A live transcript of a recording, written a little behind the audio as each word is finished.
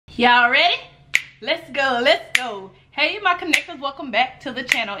Y'all ready? Let's go, let's go. Hey my connectors, welcome back to the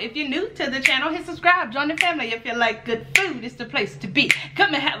channel. If you're new to the channel, hit subscribe, join the family. If you like good food, it's the place to be.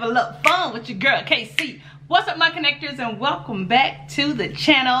 Come and have a little fun with your girl KC. What's up my connectors, and welcome back to the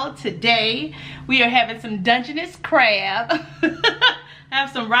channel. Today we are having some Dungeness crab. I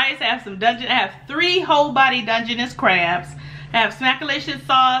have some rice, I have some I have 3 whole body Dungeness crabs. I have Smackalicious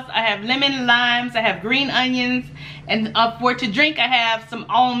sauce, I have lemon limes, I have green onions, and for to drink I have some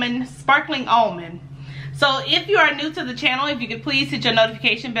almond, sparkling almond. So if you are new to the channel, if you could please hit your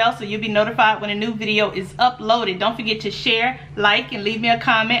notification bell so you'll be notified when a new video is uploaded. Don't forget to share, like, and leave me a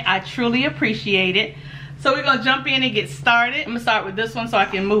comment. I truly appreciate it. So we're gonna jump in and get started. I'm gonna start with this one so I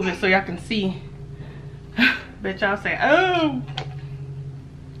can move it so y'all can see. Bet y'all say, oh.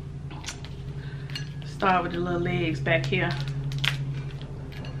 Start with the little legs back here.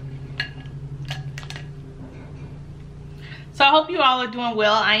 So I hope you all are doing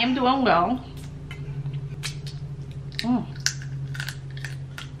well. I am doing well.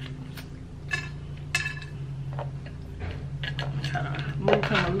 Try to move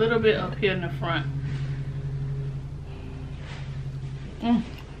him a little bit up here in the front.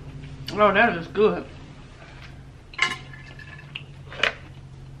 Oh, that is good.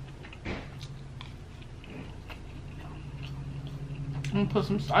 I'm gonna put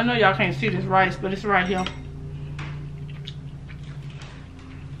some, I know y'all can't see this rice, but it's right here.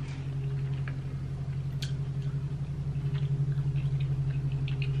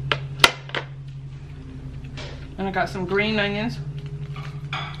 And I got some green onions.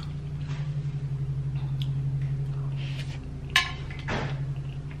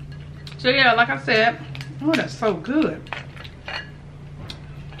 So yeah, like I said, oh, that's so good.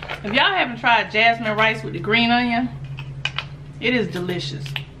 If y'all haven't tried jasmine rice with the green onion, it is delicious.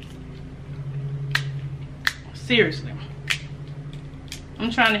 Seriously. I'm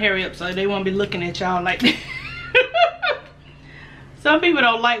trying to hurry up so they won't be looking at y'all like that. Some people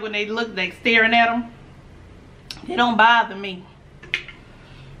don't like when they look, like staring at them. It don't bother me.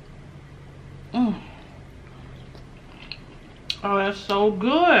 Oh, that's so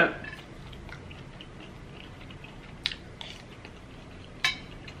good.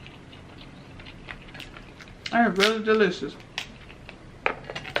 That is really delicious.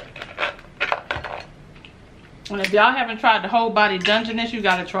 And if y'all haven't tried the whole body Dungeness, you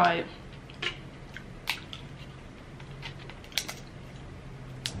gotta try it.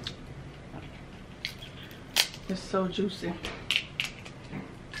 It's so juicy.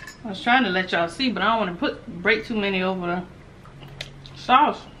 I was trying to let y'all see, but I don't want to break too many over the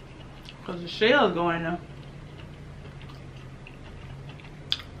sauce because the shell's going there.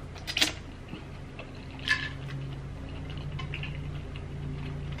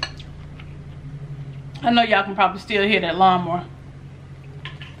 I know y'all can probably still hear that lawnmower.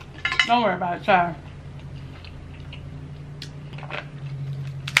 Don't worry about it, child.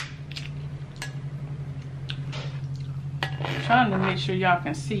 Trying to make sure y'all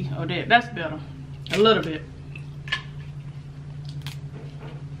can see. Oh, that's better. A little bit.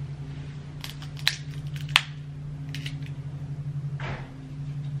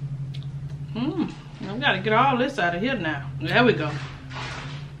 I gotta get all this out of here now. There we go.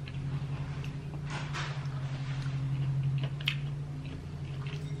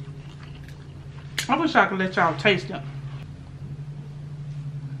 I wish I could let y'all taste it.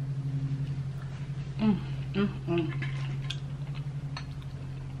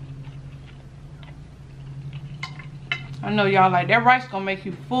 I know y'all like that rice gonna make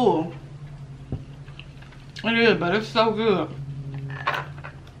you full. It is, but it's so good.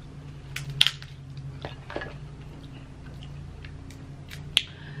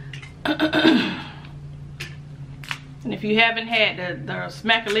 And if you haven't had the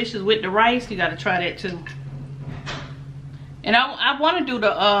Smackalicious with the rice, you gotta try that too. And I want to do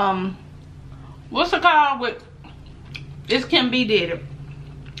the what's it called with this can be did.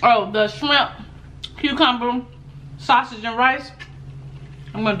 Oh, the shrimp, cucumber, sausage and rice.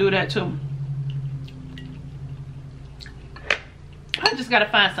 I'm gonna do that too. I just gotta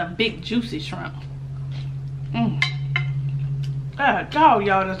find some big juicy shrimp. God dog,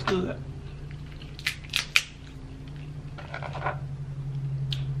 y'all, that's good.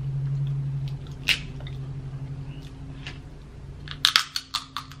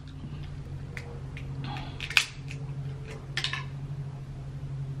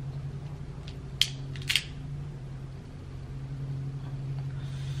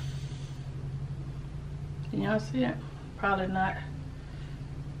 Can y'all see it? Probably not.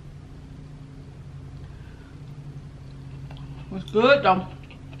 It's good though.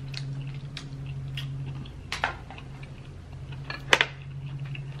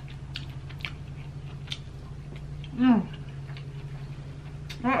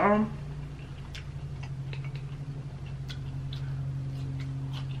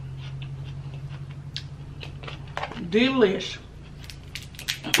 Delish.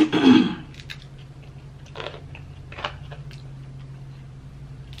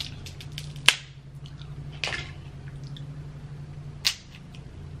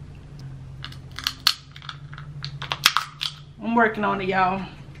 I'm working on it, y'all.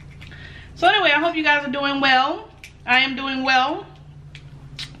 So anyway, I hope you guys are doing well. I am doing well.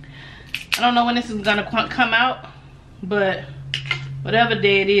 I don't know when this is gonna come out, but whatever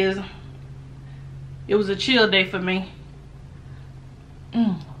day it is, it was a chill day for me.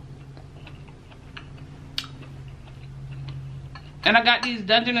 And I got these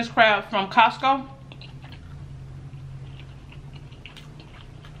Dungeness crabs from Costco.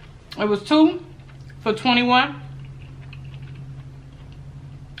 It was 2 for $21.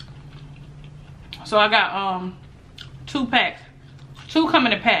 So I got 2 packs. 2 come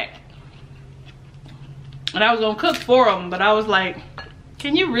in a pack. And I was gonna cook 4 of them, but I was like,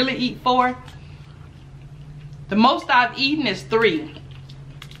 can you really eat 4? The most I've eaten is 3.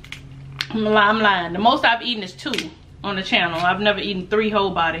 I'm lying. The most I've eaten is 2 on the channel. I've never eaten 3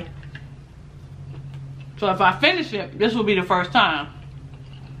 whole body. So if I finish it, this will be the first time.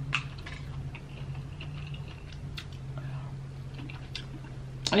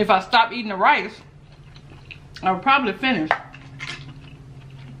 And if I stop eating the rice, I would probably finish.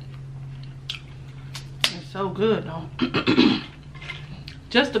 It's so good though.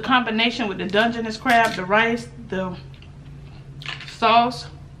 Just the combination with the Dungeness crab, the rice, the sauce,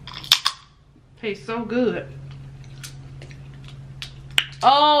 tastes so good.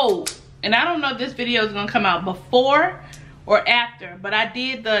 Oh, and I don't know if this video is gonna come out before or after, but I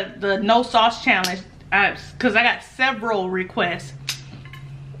did the no sauce challenge because I got several requests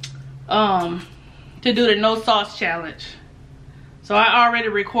to do the no sauce challenge. So I already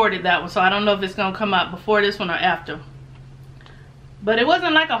recorded that one, so I don't know if it's gonna come out before this one or after. But it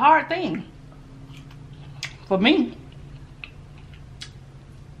wasn't like a hard thing for me.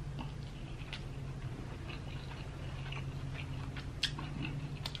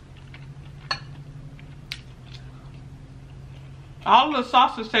 All the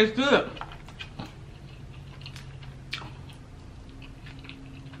sauces taste good.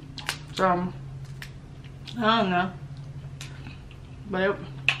 So, I don't know. But it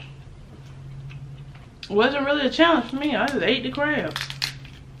wasn't really a challenge for me. I just ate the crab.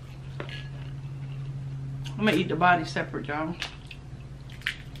 I'm gonna eat the body separate, y'all.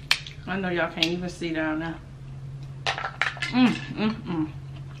 I know y'all can't even see down there.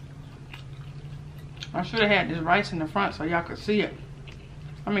 I should have had this rice in the front so y'all could see it.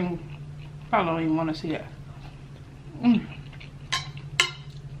 I mean, probably don't even want to see it.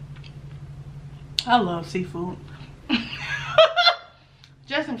 I love seafood.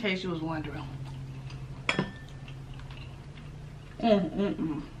 Just in case you was wondering.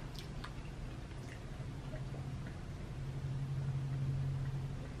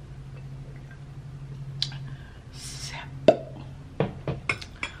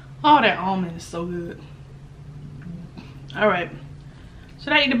 Oh, that almond is so good. All right,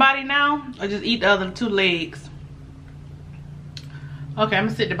 should I eat the body now or just eat the other 2 legs? Okay, I'm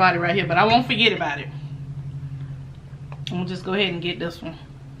gonna sit the body right here, but I won't forget about it. I'm gonna just go ahead and get this one.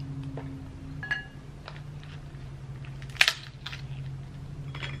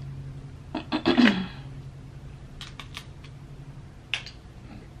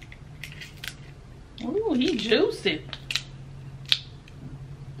 Ooh, he juicy.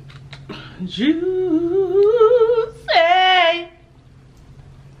 Juicy.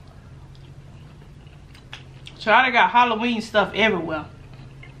 Try to got Halloween stuff everywhere.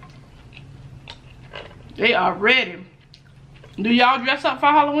 They are ready. Do y'all dress up for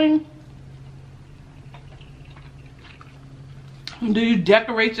Halloween? Do you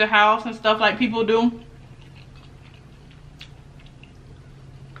decorate your house and stuff like people do?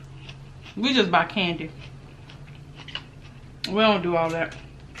 We just buy candy. We don't do all that.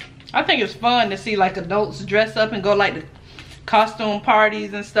 I think it's fun to see like adults dress up and go like the costume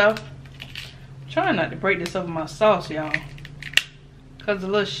parties and stuff. I'm trying not to break this over my sauce, y'all, because the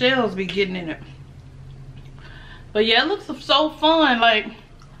little shells be getting in it. But yeah, it looks so fun, like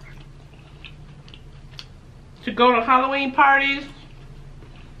to go to Halloween parties,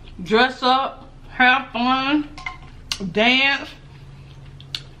 dress up, have fun, dance,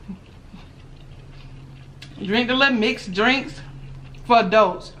 drink the little mixed drinks for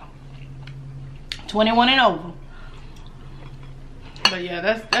adults 21 and over. But yeah,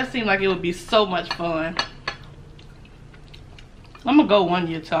 that seemed like it would be so much fun. I'm gonna go one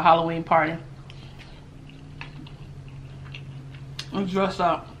year to a Halloween party. and dress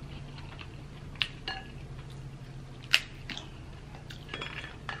up.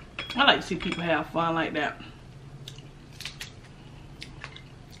 I like to see people have fun like that.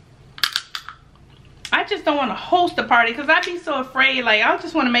 I just don't want to host a party because I'd be so afraid. Like, I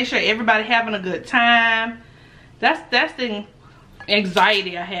just want to make sure everybody having a good time. That's the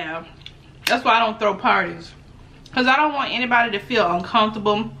anxiety I have. That's why I don't throw parties. Because I don't want anybody to feel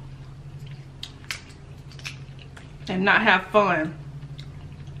uncomfortable and not have fun.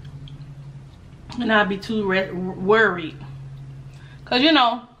 And I'd be too worried. Because, you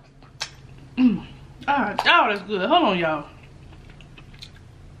know, oh, that's good. Hold on, y'all.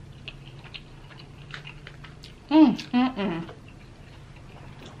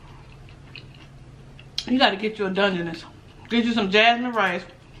 You got to get you a Dungeness. Get you some jasmine rice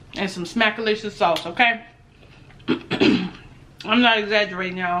and some Smackalicious sauce, okay? I'm not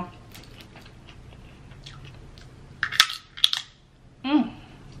exaggerating, y'all.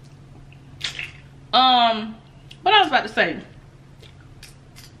 What I was about to say.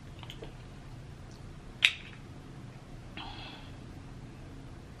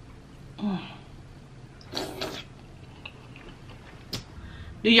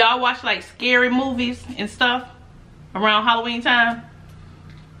 Do y'all watch like scary movies and stuff around Halloween time?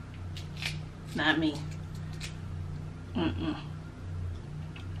 Not me.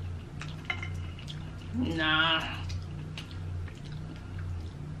 Nah.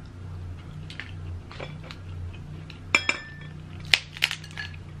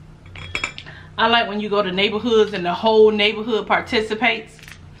 I like when you go to neighborhoods and the whole neighborhood participates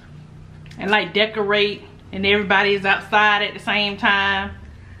and like decorate and everybody is outside at the same time.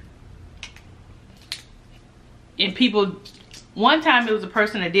 And people, one time it was a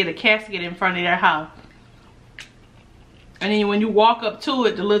person that did a casket in front of their house. And then when you walk up to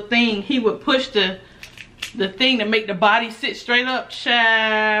it, the little thing, he would push the thing to make the body sit straight up,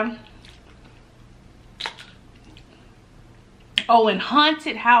 child. Oh, and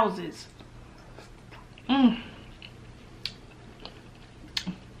haunted houses.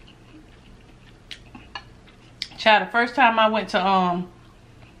 Child, the first time I went to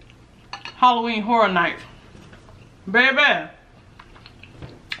Halloween Horror Nights, baby, I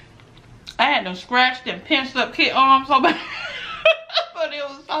had them scratched and pinched up kid arms so bad. But it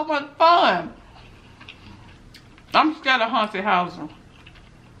was so much fun. I'm scared of haunted houses,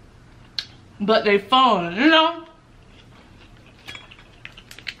 but they fun, you know.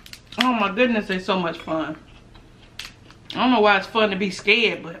 Oh my goodness, they're so much fun. I don't know why it's fun to be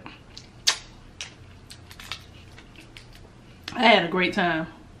scared, but I had a great time.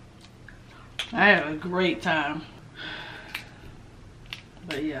 I had a great time.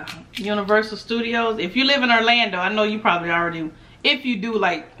 But yeah, Universal Studios. If you live in Orlando, I know you probably already, if you do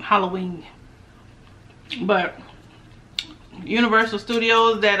like Halloween. But Universal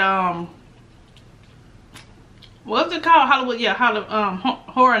Studios, that what's it called? Halloween, yeah,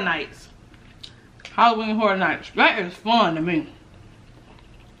 Horror Nights. Halloween Horror Nights. That is fun to me.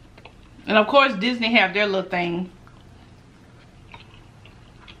 And of course Disney have their little thing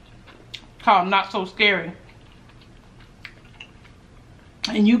called Not So Scary.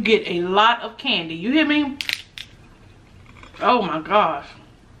 And you get a lot of candy. You hear me? Oh my gosh.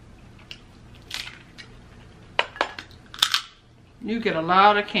 You get a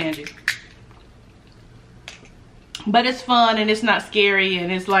lot of candy. But it's fun and it's not scary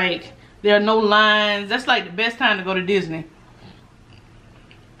and it's like there are no lines. That's like the best time to go to Disney.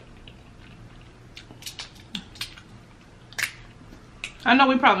 I know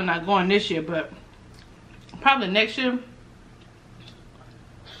we're probably not going this year, but probably next year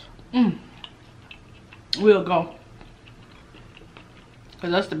we'll go.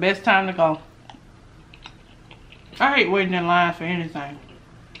 Because that's the best time to go. I hate waiting in line for anything.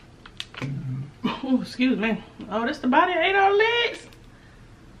 Oh, excuse me. Oh, this the body that ate our legs?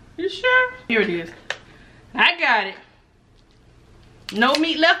 You sure? Here it is. I got it. No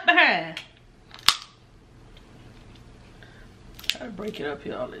meat left behind. Try to break it up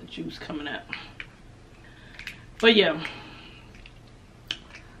here, all that juice coming out. But yeah,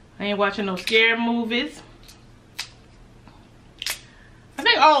 I ain't watching no scary movies. I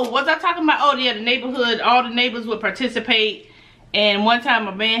think, oh, was I talking about, oh yeah, the neighborhood, all the neighbors would participate. And one time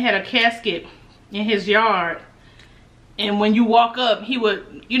a man had a casket in his yard. And when you walk up, he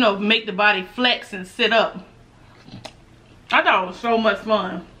would, you know, make the body flex and sit up. I thought it was so much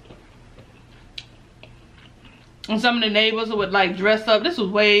fun. And some of the neighbors would like dress up. This was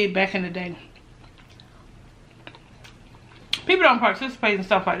way back in the day. People don't participate in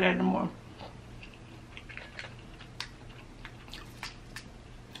stuff like that anymore.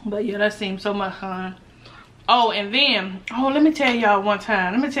 But yeah, that seemed so much fun. Oh, and then, oh, let me tell y'all one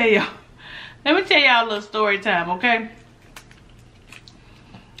time. Let me tell y'all a little story time, okay?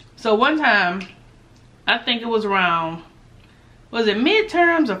 So one time, I think it was around, was it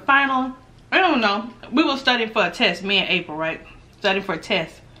midterms or final? I don't know. We were studying for a test, me and April, right? Studying for a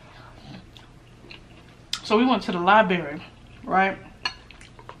test. So we went to the library, right?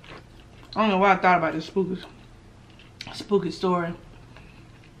 I don't know why I thought about this spooky story.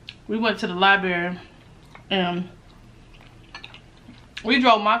 We went to the library and we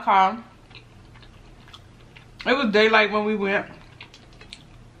drove my car. It was daylight when we went.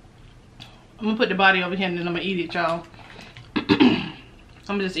 I'm gonna put the body over here and then I'm gonna eat it, y'all.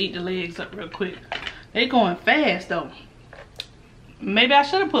 I'm gonna just eat the legs up real quick. They going fast though. Maybe I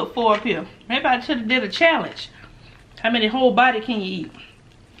should have put 4 up here. Maybe I should have did a challenge. How many whole body can you eat?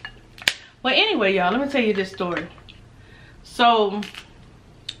 Well, anyway, y'all, let me tell you this story. So,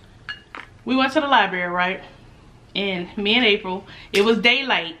 we went to the library, right? And me and April, it was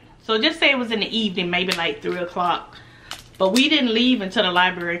daylight. So just say it was in the evening, maybe like 3 o'clock. But we didn't leave until the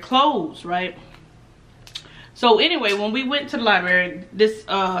library closed, right? So anyway, when we went to the library, this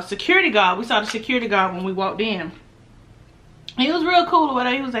security guard, we saw the security guard when we walked in. He was real cool or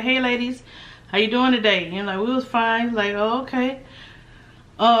whatever. He was like, hey ladies, how you doing today? And like, we was fine. He's like, oh, okay.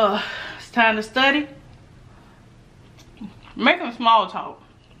 It's time to study. Making small talk.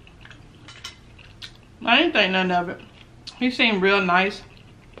 I didn't think none of it. He seemed real nice.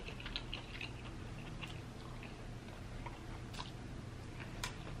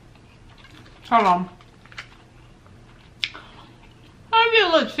 Hold on. I get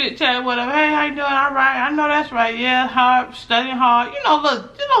a little chit chat, whatever. Hey, how you doing? All right. I know that's right. Yeah, hard, studying hard. You know,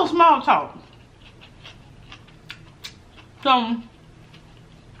 look, small talk. So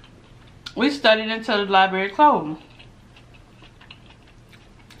we studied until the library closed.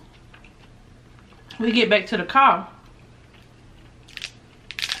 We get back to the car,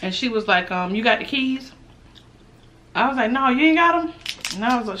 and she was like, you got the keys? I was like, no, you ain't got them?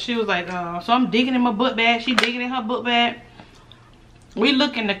 And she was like, so I'm digging in my book bag. She digging in her book bag. We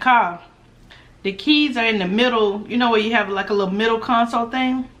look in the car. The keys are in the middle, you know where you have like a little middle console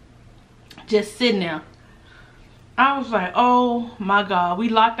thing? Just sitting there. I was like, oh my God, we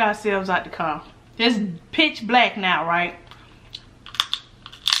locked ourselves out the car. It's pitch black now, right?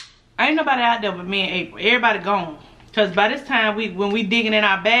 Ain't nobody out there but me and April. Everybody gone. Because by this time, when we digging in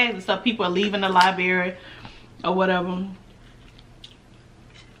our bags and stuff, people are leaving the library or whatever.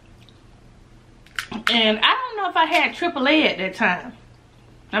 And I don't know if I had AAA at that time.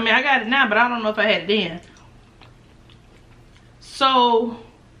 I mean, I got it now, but I don't know if I had it then. So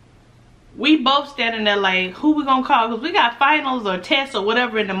we both standing there like, who we gonna call? Because we got finals or tests or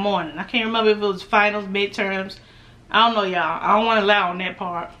whatever in the morning. I can't remember if it was finals, midterms. I don't know, y'all. I don't want to lie on that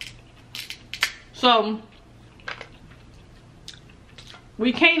part. So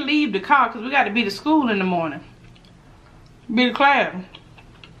we can't leave the car because we got to be to school in the morning. Be to class.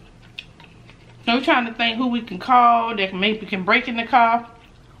 So we're trying to think who we can call that maybe can break in the car.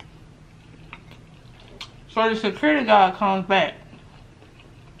 So the security guard comes back.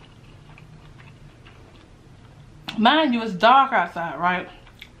 Mind you, it's dark outside, right?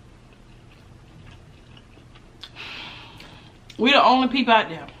 We the only people out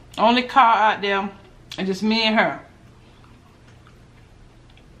there. Only car out there. And just me and her.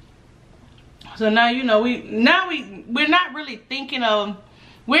 So now, you know, we're not really thinking of,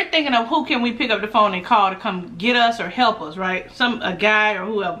 we're thinking of who can we pick up the phone and call to come get us or help us, right? A guy or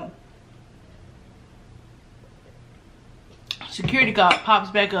whoever. Security guard pops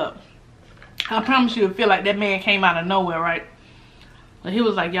back up. I promise you, it feel like that man came out of nowhere, right? But he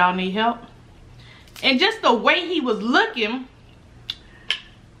was like, y'all need help? And just the way he was looking,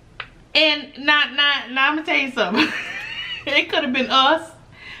 and now I'm gonna tell you something. It could have been us,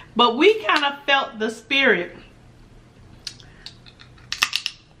 but we kind of felt the spirit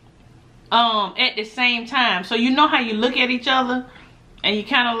at the same time. So you know how you look at each other and you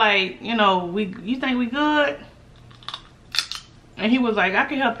kind of like, you know, you think we good? And he was like, I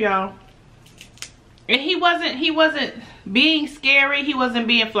can help y'all. And he wasn't being scary. He wasn't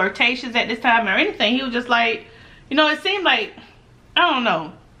being flirtatious at this time or anything. He was just like, you know, it seemed like, I don't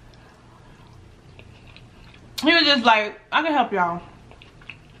know. He was just like, I can help y'all.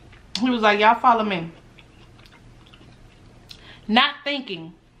 He was like, y'all follow me. Not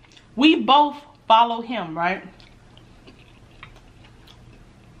thinking. We both follow him, right?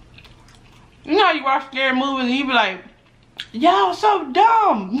 You know how you watch scary movies and you be like, y'all so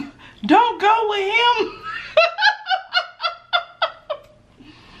dumb. Don't go with him.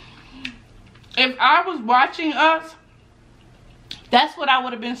 If I was watching us, that's what I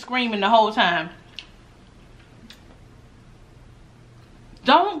would have been screaming the whole time.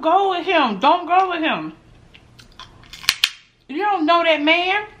 Don't go with him. Don't go with him. You don't know that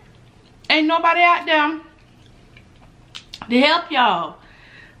man. Ain't nobody out there to help y'all.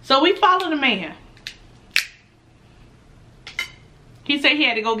 So we follow the man. He said he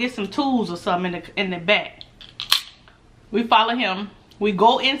had to go get some tools or something in the back. We follow him. We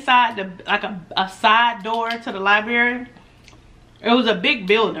go inside a side door to the library. It was a big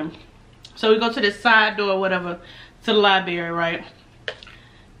building. So we go to this side door or whatever to the library, right?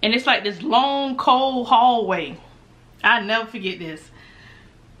 And it's like this long, cold hallway. I'll never forget this.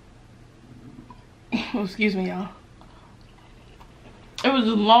 Oh, excuse me, y'all. It was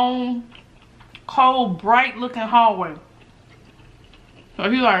a long, cold, bright looking hallway. So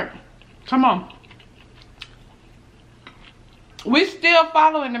he's like, come on. We still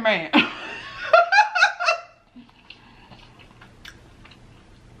following the man.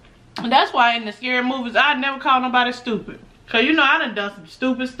 That's why in the scary movies, I never call nobody stupid. Cause you know I done some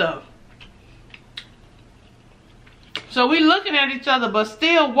stupid stuff. So we looking at each other but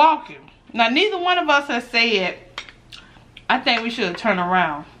still walking. Now neither one of us has said, I think we should turn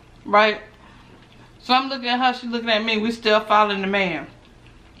around. Right? So I'm looking at her, she's looking at me. We still following the man.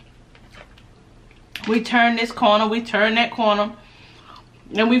 We turn this corner, we turn that corner.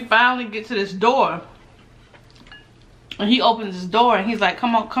 And we finally get to this door. And he opens his door and he's like,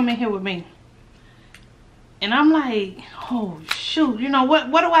 come on, come in here with me. And I'm like, oh shoot, you know, what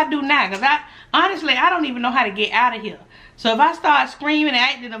do I do now? Because honestly, I don't even know how to get out of here. So if I start screaming and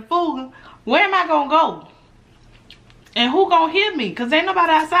acting a fool, where am I going to go? And who going to hear me? Because ain't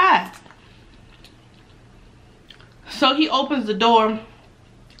nobody outside. So he opens the door.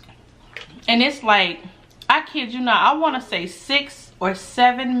 And it's like, I kid you not, I want to say 6 or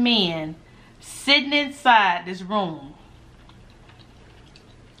 7 men sitting inside this room.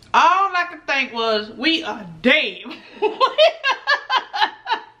 All I could think was, we are dead.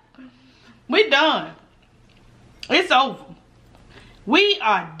 We done. It's over. We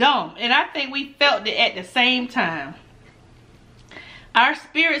are dumb. And I think we felt it at the same time. Our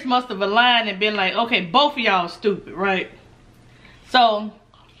spirits must have aligned and been like, okay, both of y'all stupid, right? So,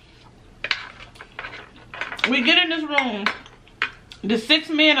 we get in this room. The 6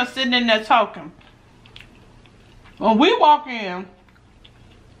 men are sitting in there talking. When we walk in,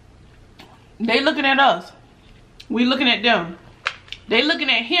 they looking at us. We looking at them. They looking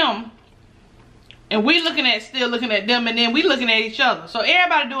at him. And we still looking at them. And then we looking at each other. So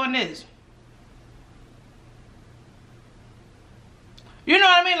everybody doing this. You know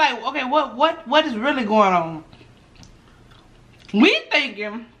what I mean? Like, okay, what is really going on? We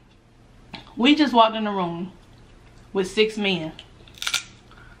thinking we just walked in the room with 6 men.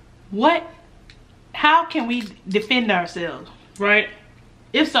 What? How can we defend ourselves, right?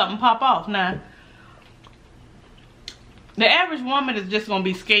 If something pop off. Now, the average woman is just gonna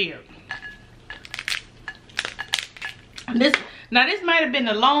be scared. This might have been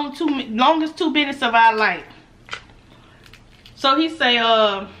the longest 2 minutes of our life. So he say,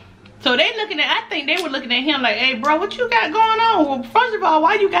 so they looking at, I think they were looking at him like, hey bro, what you got going on? Well, first of all,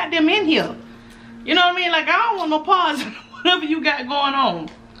 why you got them in here? You know what I mean? Like, I don't want no pause in whatever you got going on.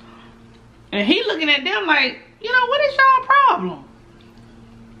 And he looking at them like, you know, what is y'all problem?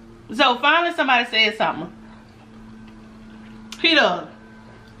 So finally somebody said something. He said,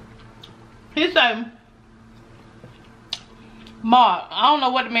 Mark, I don't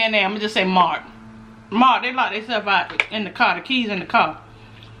know what the man name, I'm gonna just say Mark. Mark, they locked themselves out in the car, the keys in the car.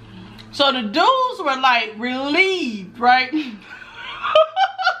 So the dudes were like relieved, right? They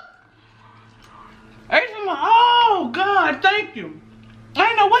said, oh God, thank you. I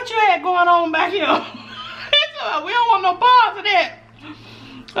didn't know what you had going on back here. He said, we don't want no pause of that.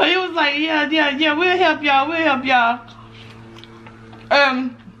 So he was like, yeah, we'll help y'all,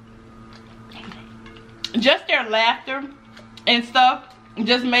 just their laughter and stuff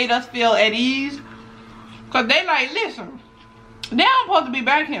just made us feel at ease. Cause they like, listen, they don't supposed to be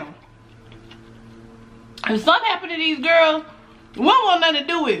back here. If something happened to these girls, we don't want nothing to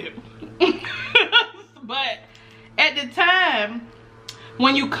do with it. But at the time,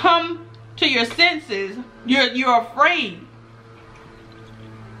 when you come to your senses, you're afraid.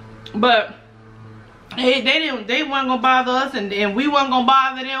 But hey, they weren't gonna bother us, and we weren't gonna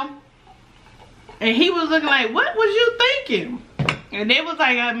bother them. And he was looking like, what was you thinking? And they was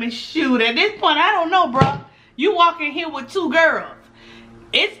like, I mean, shoot, at this point, I don't know, bro. You walk in here with 2 girls.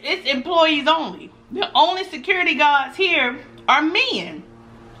 It's employees only. The only security guards here are men.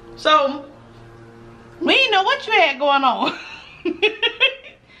 So, we didn't know what you had going on.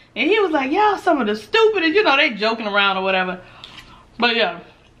 And he was like, y'all some of the stupidest, you know, they joking around or whatever. But yeah,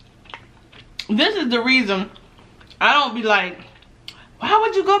 this is the reason I don't be like why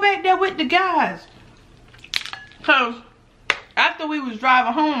would you go back there with the guys? Because after we was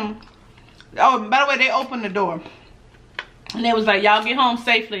driving home, oh, by the way, they opened the door. And they was like, y'all get home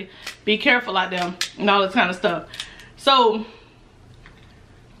safely. Be careful out there. And all this kind of stuff. So,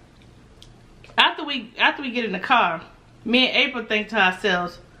 after we get in the car, me and April think to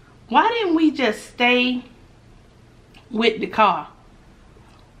ourselves, why didn't we just stay with the car?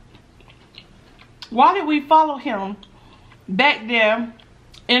 Why did we follow him back there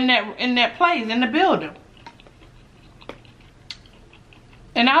in that place, in the building?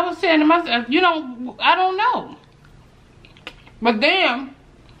 And I was saying to myself, you know, I don't know. But then,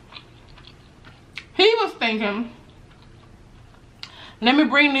 he was thinking, let me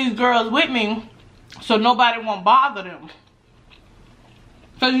bring these girls with me so nobody won't bother them.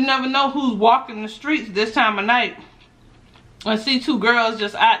 Because you never know who's walking the streets this time of night and see two girls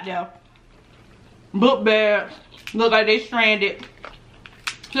just out there. Book bags, look like they stranded.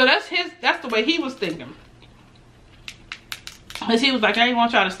 So that's the way he was thinking. Because he was like, I ain't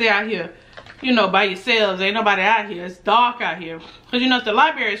want y'all to stay out here, you know, by yourselves. Ain't nobody out here. It's dark out here. Because, you know, if the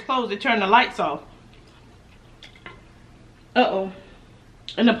library is closed, they turn the lights off. Uh-oh.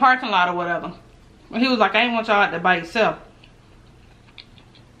 In the parking lot or whatever. But he was like, I ain't want y'all out there by yourself.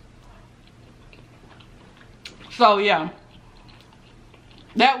 So, yeah.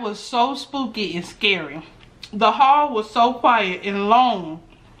 That was so spooky and scary. The hall was so quiet and long.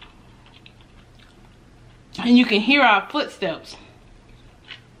 And you can hear our footsteps.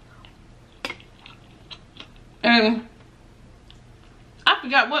 And I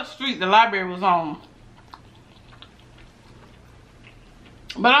forgot what street the library was on.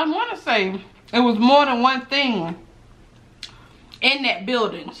 But I want to say it was more than one thing in that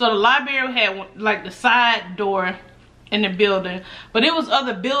building. So the library had like the side door in the building. But it was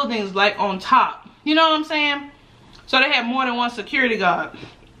other buildings like on top. You know what I'm saying? So they had more than one security guard.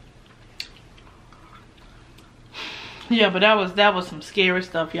 Yeah, but that was some scary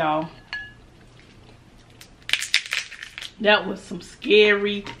stuff, y'all. That was some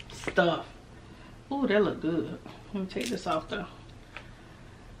scary stuff. Ooh, that look good. Let me take this off though.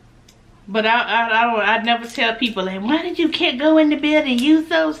 But I never tell people like, why did you can't go in the building? You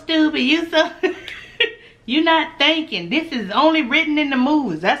so stupid. You so you're not thinking. This is only written in the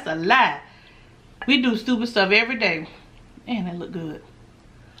movies. That's a lie. We do stupid stuff every day. Man, that look good.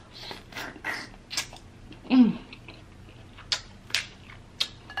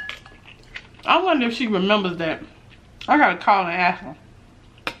 I wonder if she remembers that. I gotta call and ask her.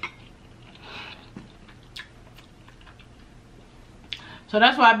 So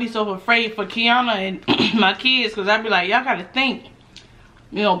that's why I be so afraid for Kiana and my kids, because I be like, y'all gotta think.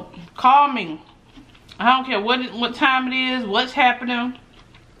 You know, call me. I don't care what time it is, what's happening.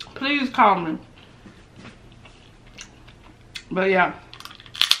 Please call me. But yeah.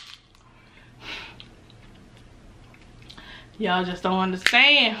 Y'all just don't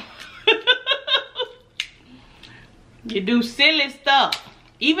understand. You do silly stuff.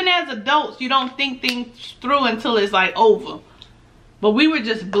 Even as adults, you don't think things through until it's like over. But we were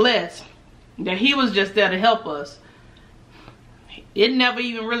just blessed that he was just there to help us. It never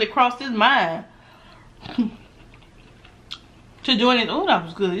even really crossed his mind to do anything. Oh, that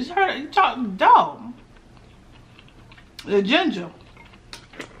was good. You heard you talking dog. The ginger.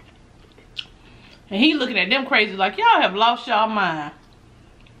 And he looking at them crazy like, y'all have lost y'all mind.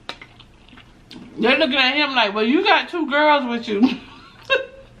 They're looking at him like, well, you got two girls with you.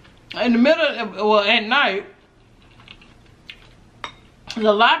 In the middle of, well, at night.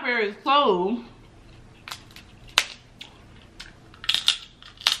 The library is closed.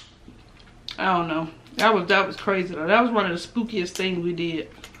 I don't know. That was crazy though. That was one of the spookiest things we did.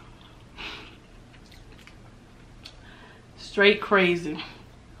 Straight crazy.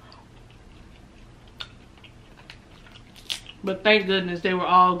 But thank goodness they were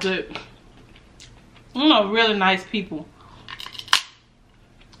all good. You know, really nice people.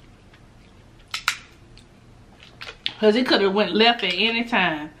 Because it could have went left at any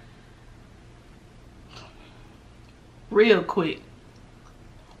time. Real quick.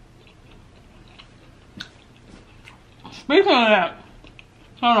 Speaking of that,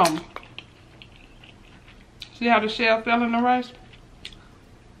 hold on. See how the shell fell in the rice?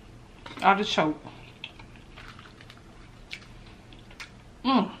 Artichoke.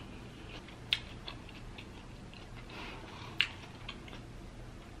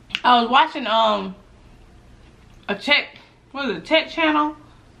 I was watching a tech channel,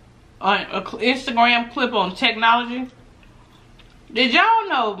 an Instagram clip on technology. Did y'all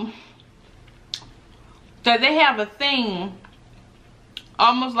know that they have a thing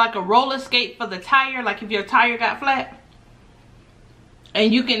almost like a roller skate for the tire, like if your tire got flat?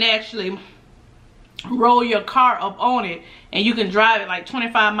 and you can actually roll your car up on it, and you can drive it like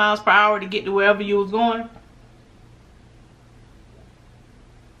 25 miles per hour to get to wherever you was going.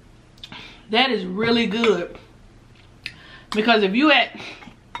 That is really good, because if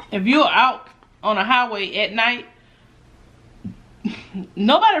you're out on a highway at night,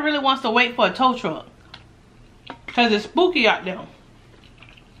 nobody really wants to wait for a tow truck because it's spooky out there.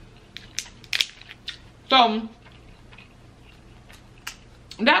 So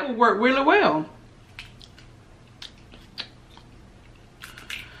that would work really well.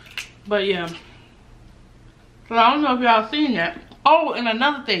 But yeah, so I don't know if y'all seen that. Oh, and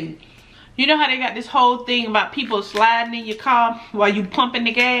another thing, you know how they got this whole thing about people sliding in your car while you pumping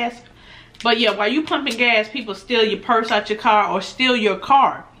the gas? But yeah, while you pumping gas, people steal your purse out your car or steal your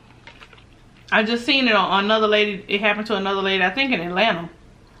car. I just seen it on another lady. It happened to another lady, I think in Atlanta.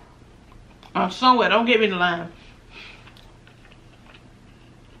 Or somewhere, don't get me the line.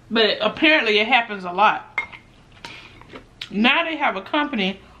 But apparently it happens a lot. Now they have a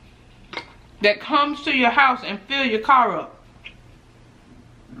company that comes to your house and fill your car up.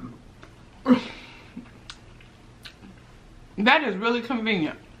 That is really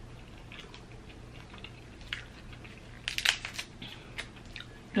convenient.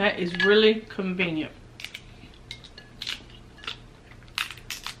 That is really convenient.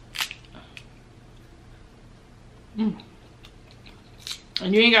 And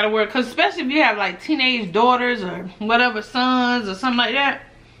you ain't gotta worry, cause especially if you have like teenage daughters or whatever, sons or something like that,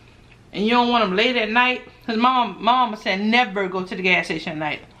 and you don't want them late at night. Cause my mama said never go to the gas station at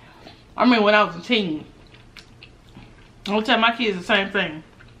night. I mean, when I was a teen. I'll tell my kids the same thing.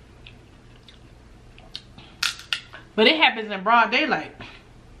 But it happens in broad daylight.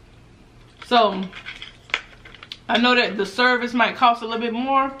 So I know that the service might cost a little bit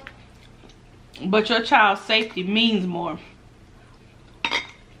more, but your child's safety means more.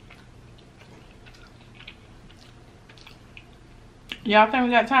 Y'all think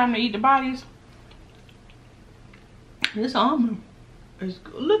we got time to eat the bodies? This almond is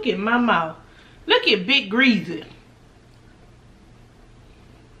good. Look at my mouth. Look at Big Greasy.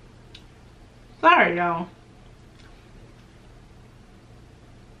 Sorry, y'all.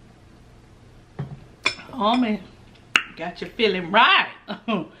 Almond got you feeling right.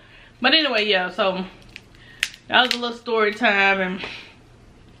 But anyway, yeah, so that was a little story time and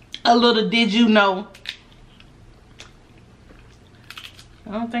a little did you know.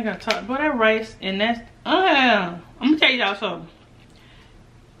 I don't think I talked about that rice, and that's I'm gonna tell y'all something.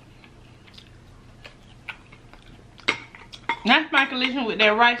 That's my collection with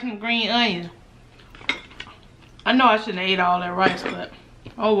that rice and green onions. I know I shouldn't have ate all that rice, but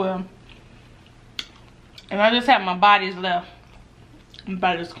oh well. And I just have my bodies left.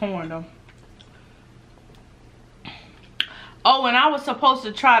 About this corn though. Oh, and I was supposed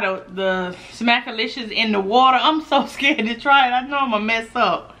to try the Smackalicious in the water. I'm so scared to try it. I know I'm gonna mess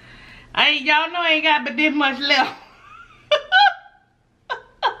up. Y'all know I ain't got but this much left.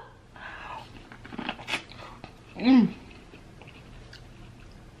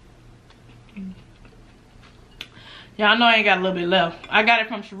 Y'all know I ain't got a little bit left. I got it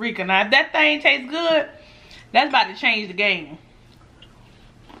from Sharika. Now, if that thing tastes good, that's about to change the game.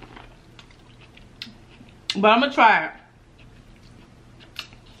 But I'm gonna try it.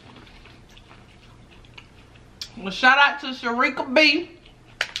 Well, shout out to Sharika B.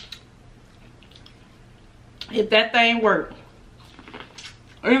 If that thing works.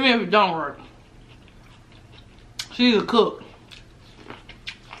 Or even if it don't work. She's a cook.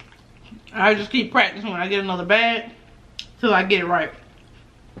 I just keep practicing when I get another bag till I get it right.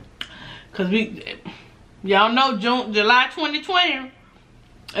 Cause y'all know July 2020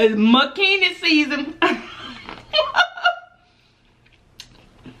 is bikini season.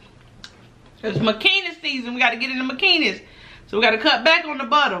 It's bikini season. We got to get in the bikinis. So we got to cut back on the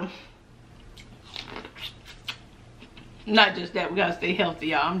bottom. Not just that. We got to stay healthy,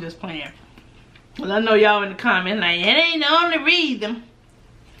 y'all. I'm just playing. Well, I know y'all in the comments like, it ain't the only reason.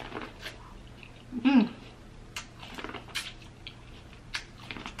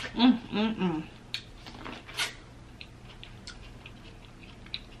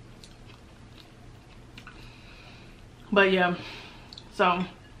 But yeah, so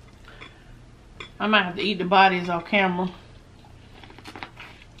I might have to eat the bodies off camera.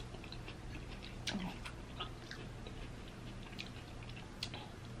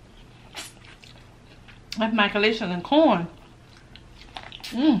 That's my collection and corn.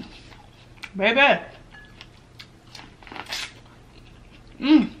 Baby.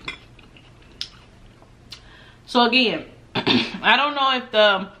 So again, I don't know if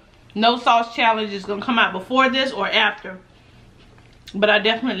the no sauce challenge is gonna come out before this or after. but I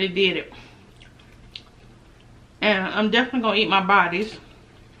definitely did it. And I'm definitely gonna eat my bodies.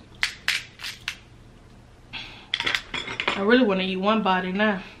 I really want to eat one body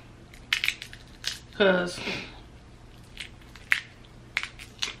now, cause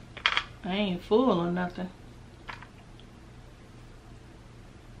I ain't full or nothing.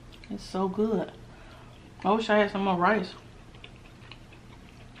 It's so good. I wish I had some more rice.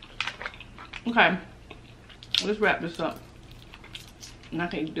 Okay, let's wrap this up. And I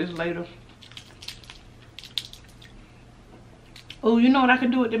can eat this later. Oh, you know what I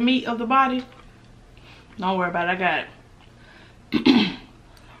can do with the meat of the body? Don't worry about it, I got it.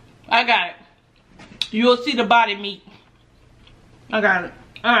 I got it. You'll see the body meat. I got it.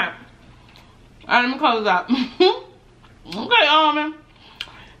 Alright. Alright, let me close out. Okay, Almond.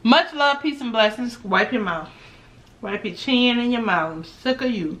 Much love, peace, and blessings. Wipe your mouth. Wipe your chin and your mouth. I'm sick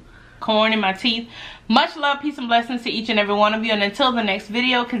of you. Corn in my teeth. Much love, peace, and blessings to each and every one of you. And until the next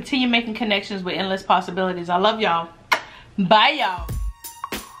video, continue making connections with endless possibilities. I love y'all. Bye, y'all.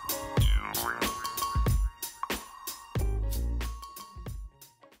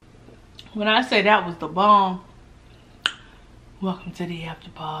 When I say that was the bomb, welcome to the after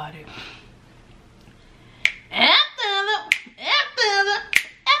party. After the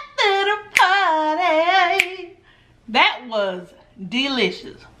party. That was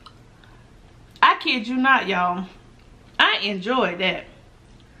delicious. I kid you not, y'all. I enjoyed that.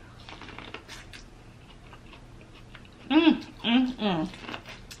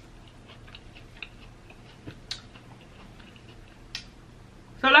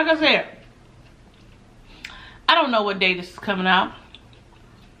 So like I said, I don't know what day this is coming out,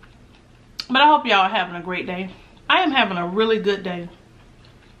 but I hope y'all are having a great day. I am having a really good day.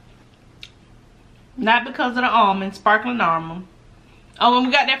 Not because of the almond, sparkling almond. Oh, and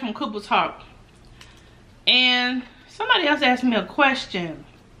we got that from Cooper's Heart. And somebody else asked me a question.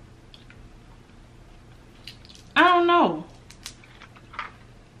 I don't know.